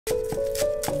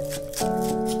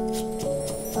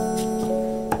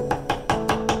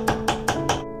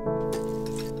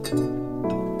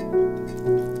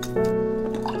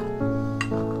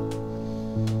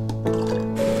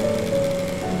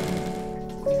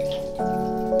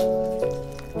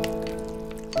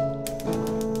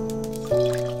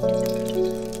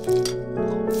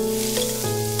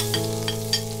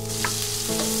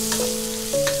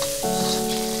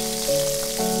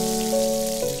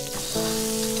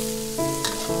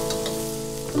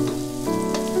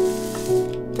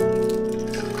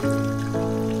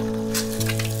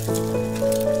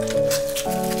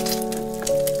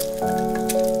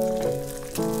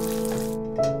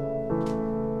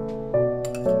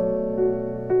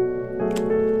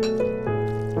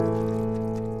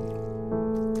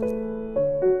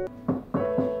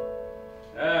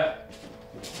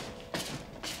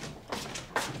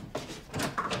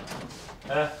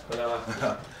哎，回来了，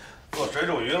做水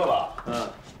煮鱼了吧？嗯，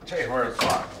这味儿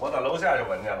窜，我在楼下就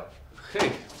闻见了。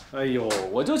嘿，哎呦，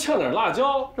我就呛点辣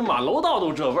椒，这满楼道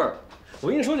都这味儿。我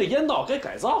跟你说，这烟道该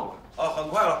改造了。啊，很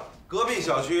快了，隔壁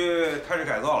小区开始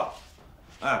改造了。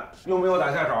哎，用不用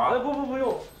打下手啊？哎，不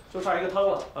用，就差一个汤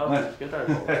了啊！哎，别沾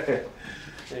手。哎，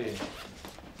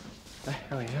来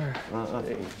让一下。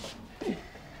哎，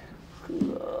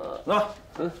那，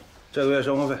这个月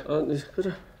生活费。你搁这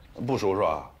儿。不叔叔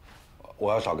啊，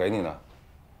我要少给你呢。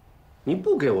你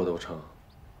不给我都成，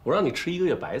我让你吃1个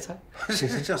月白菜。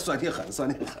这算你狠，算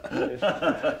你狠。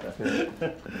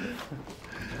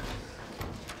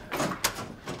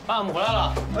爸，我们回来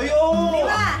了。哎呦，明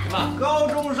白。妈，高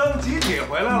中生集体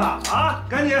回来了啊！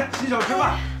赶紧洗手吃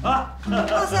饭啊！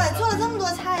哇塞，做了这么多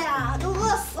菜呀，都饿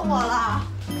死我了。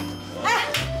哎，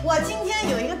我今天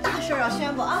有一个大事要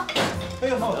宣布啊！哎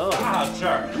呦，大事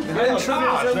儿，边吃边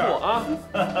宣布啊！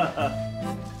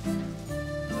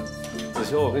子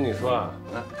秋，我跟你说啊，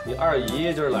你二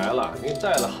姨今儿来了，给你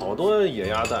带了好多野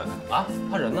鸭蛋啊。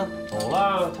他人呢？走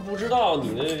了，他不知道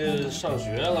你那个上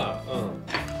学了。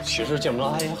其实见不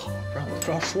着他也好，不然我都不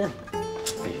知道说什么。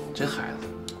哎呀，你这孩子，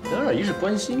人二姨是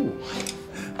关心你。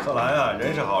贺兰呀，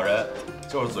人是好人，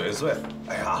就是嘴碎。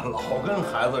哎呀，老跟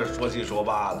孩子说七说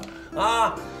八的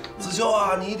啊。子秋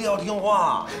啊，你一定要听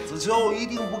话。子秋一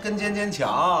定不跟尖尖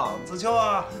抢。子秋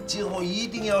啊，今后一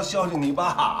定要孝敬你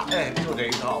爸。哎，就这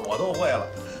一套，我都会了。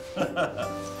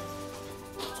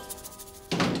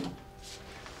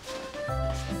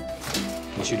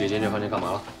你去李尖尖房间干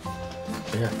嘛了？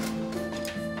没事。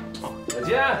好，小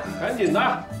坚，赶紧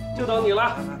的，就等你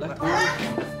了。来。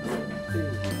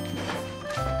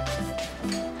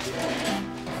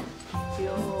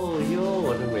哟，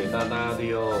我这美哒哒的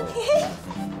哟。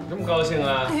这么高兴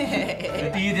啊！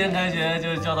第一天开学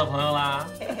就交到朋友啦！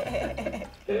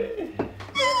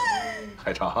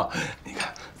海潮，你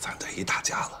看咱这一大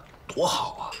家子多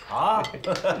好啊！啊，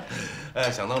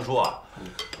哎，想当初啊，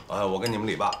我跟你们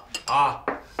李爸啊，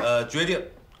决定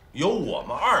由我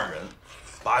们2人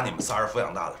把你们仨人抚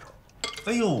养大的时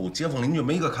候，哎呦，街坊邻居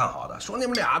没一个看好的，说你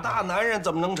们俩大男人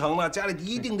怎么能成呢？家里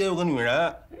一定得有个女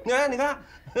人。你看，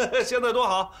现在多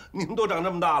好，你们都长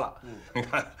这么大了。你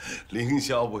看，凌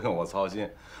霄不用我操心，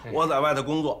我在外头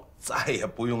工作，再也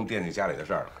不用惦记家里的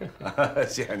事儿了。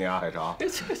谢谢你啊，海潮。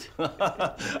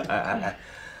哎，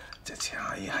这钱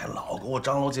阿姨还老给我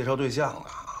张罗介绍对象呢。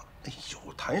哎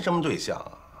呦，谈什么对象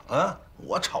啊？啊，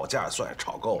我吵架算是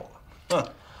吵够了。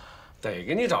得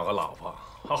给你找个老婆，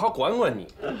好好管管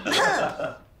你。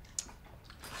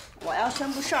我要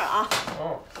宣布事儿啊！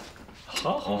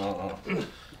好。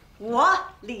我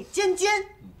李尖尖，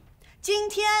今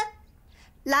天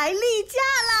来例假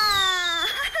啦！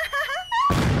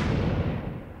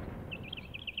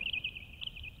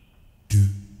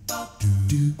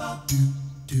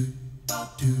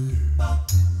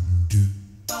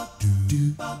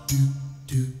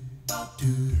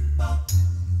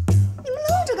你们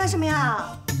愣着干什么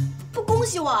呀？不恭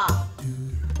喜我？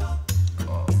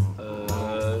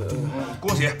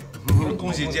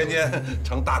恭喜尖尖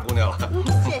成大姑娘了。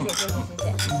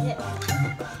谢。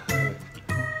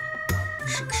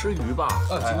吃鱼吧，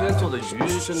今天做的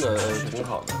鱼真的挺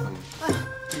好的。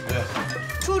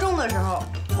初中的时候，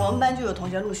我们班就有同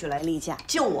学陆续来例假，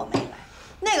就我没来。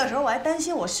那个时候我还担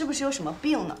心我是不是有什么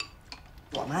病呢。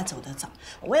我妈走得早，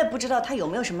我也不知道她有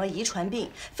没有什么遗传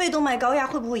病，肺动脉高压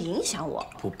会不会影响我？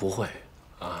不会，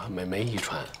啊，没遗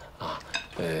传啊，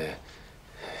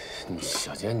你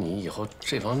小坚，你以后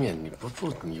这方面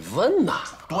你问呐？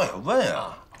对，问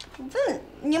啊。问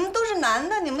你们都是男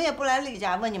的，你们也不来例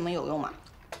假，问你们有用吗？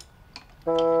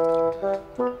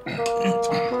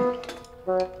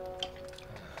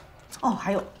哦，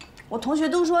还有，我同学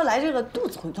都说来这个肚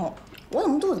子会痛，我怎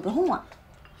么肚子不痛啊？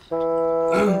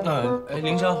哎，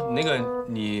凌霄，那个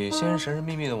你先神神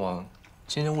秘秘的往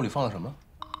今天屋里放的什么？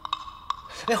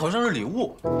哎，好像是礼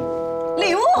物。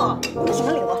礼物？什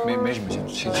么礼物？没什么，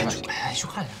请看。哎，去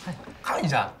看一下，看一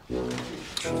下。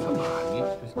干嘛你？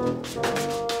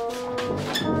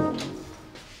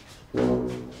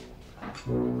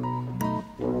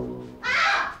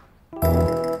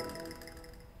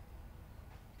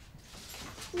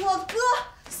我哥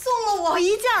送了我一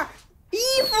件衣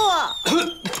服，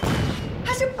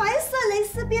还是白色蕾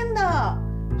丝边的，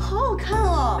好好看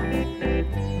哦。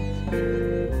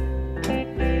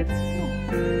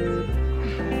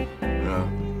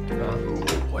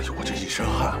我这一身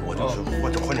汗，我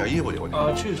就换件衣服去。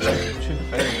去。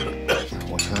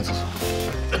我去趟厕所。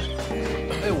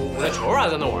哎，我那球还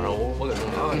在那玩呢，我给弄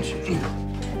了。去。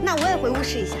那我也回屋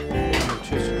试一下。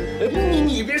去。哎，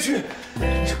你别去！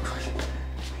你说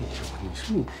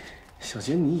你，小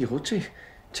杰，你以后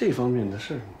这方面的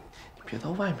事，你别到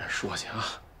外面说去啊。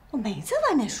我没在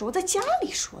外面说，我在家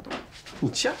里说的。你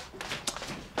家？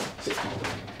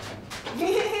哎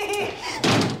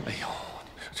呦，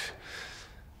你说这。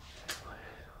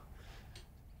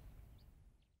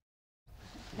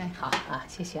哎，好啊，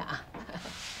谢谢啊。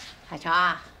海潮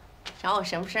啊，找我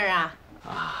什么事儿啊？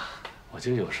我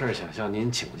就有事儿想向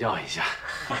您请教一下。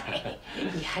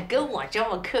你还跟我这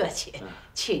么客气，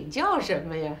请教什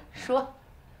么呀？说。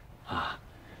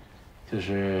就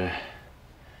是，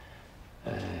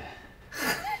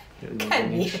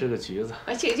看你吃个橘子。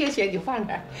行，你放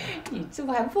这儿。你这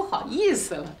不还不好意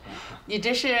思了？你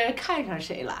这是看上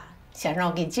谁了？想让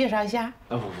我给你介绍一下？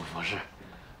不是，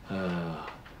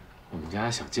我们家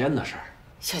小坚的事儿。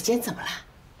小坚怎么了？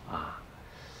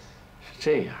是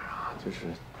这样啊，就是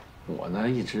我呢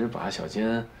一直把小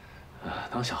坚，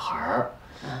当小孩儿，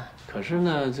可是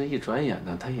呢这一转眼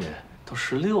呢他也都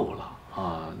16了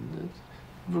啊，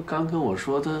那不是刚跟我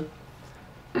说他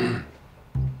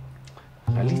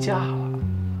来例假了。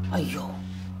哎呦，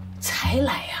才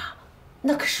来呀，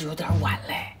那可是有点晚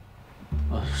嘞。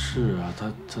是啊，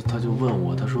他就问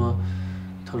我，他说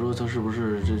他是不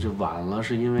是这晚了，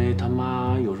是因为他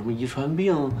妈有什么遗传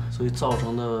病，所以造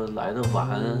成的来的晚，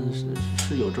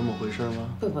是有这么回事吗？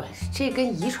不，这跟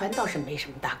遗传倒是没什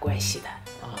么大关系的，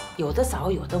有的早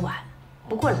有的晚，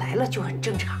不过来了就很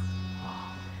正常。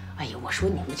哎呀，我说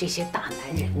你们这些大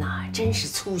男人呐，真是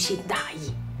粗心大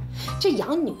意。这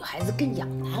养女孩子跟养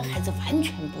男孩子完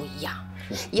全不一样，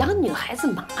养女孩子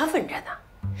麻烦着呢。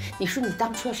你说你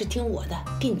当初要是听我的，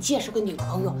给你介绍个女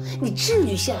朋友，你至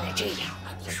于现在这样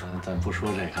吗？你说，咱不说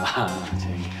这个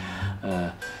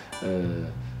了，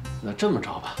那这么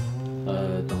着吧，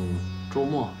等周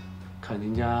末，看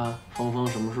您家芳芳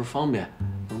什么时候方便，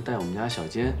能带我们家小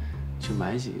坚去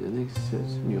买几个那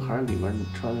女孩里面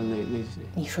穿的那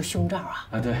你说胸罩啊？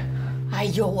对。哎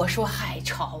呦，我说海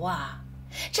潮啊，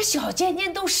这小坚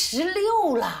坚都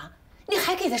16了，你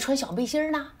还给她穿小背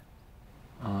心呢？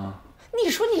你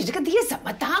说你这个爹怎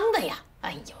么当的呀？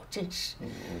哎呦，真是，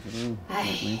我觉得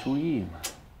没注意嘛。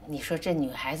你说这女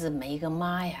孩子没个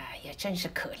妈呀，也真是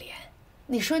可怜。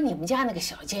你说你们家那个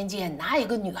小坚坚哪有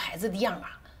个女孩子的样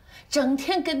啊？整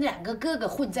天跟2个哥哥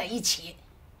混在一起，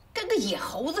跟个野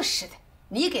猴子似的。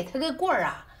你给他个棍儿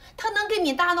啊，他能跟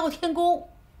你大闹天宫。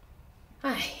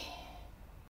哎。